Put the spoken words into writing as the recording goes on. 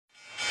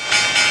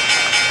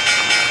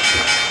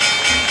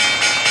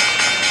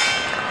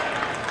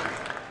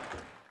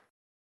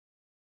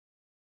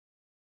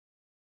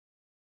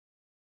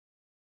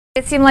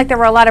It seemed like there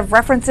were a lot of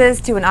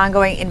references to an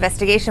ongoing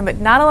investigation, but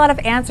not a lot of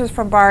answers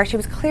from Barra. She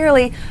was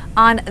clearly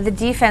on the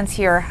defense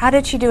here. How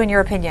did she do, in your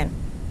opinion?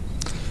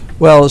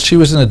 Well, she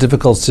was in a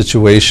difficult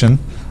situation,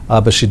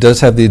 but she does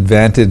have the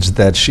advantage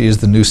that she is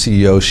the new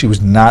CEO. She was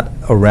not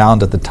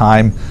around at the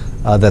time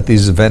that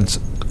these events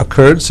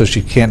occurred, so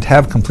she can't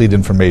have complete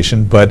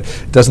information, but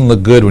it doesn't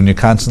look good when you're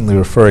constantly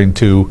referring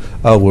to,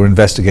 we're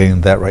investigating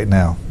that right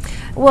now.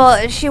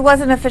 Well, she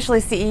wasn't officially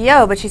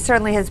CEO, but she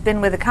certainly has been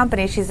with the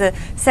company. She's a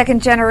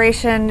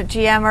second-generation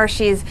GMer.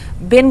 She's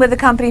been with the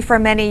company for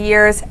many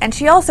years. And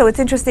she also, it's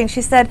interesting,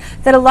 she said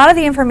that a lot of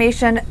the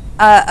information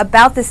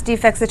about this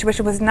defect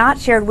situation was not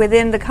shared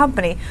within the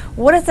company.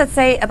 What does that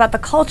say about the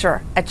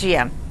culture at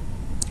GM?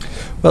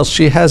 Well,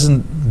 she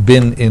hasn't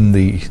been in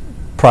the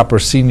proper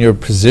senior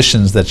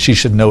positions that she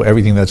should know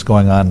everything that's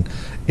going on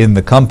in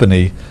the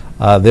company.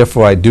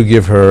 Therefore, I do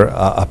give her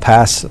a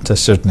pass to a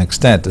certain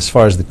extent. As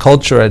far as the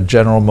culture at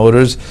General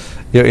Motors,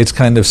 it's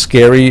kind of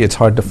scary. It's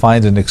hard to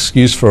find an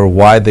excuse for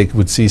why they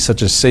would see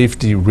such a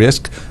safety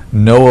risk,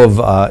 know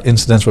of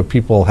incidents where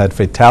people had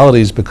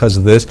fatalities because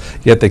of this,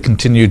 yet they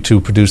continue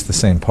to produce the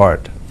same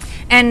part.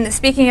 And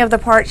speaking of the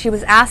part, she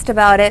was asked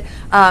about it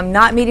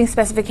not meeting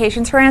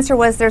specifications. Her answer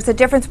was there's a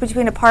difference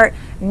between a part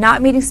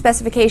not meeting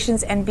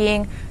specifications and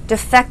being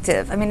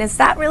defective. I mean, is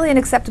that really an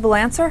acceptable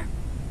answer?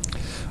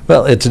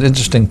 Well, it's an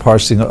interesting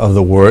parsing of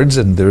the words,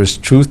 and there is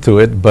truth to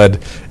it,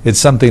 but it's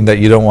something that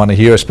you don't want to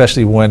hear,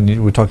 especially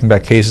when we're talking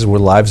about cases where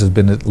lives have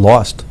been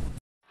lost.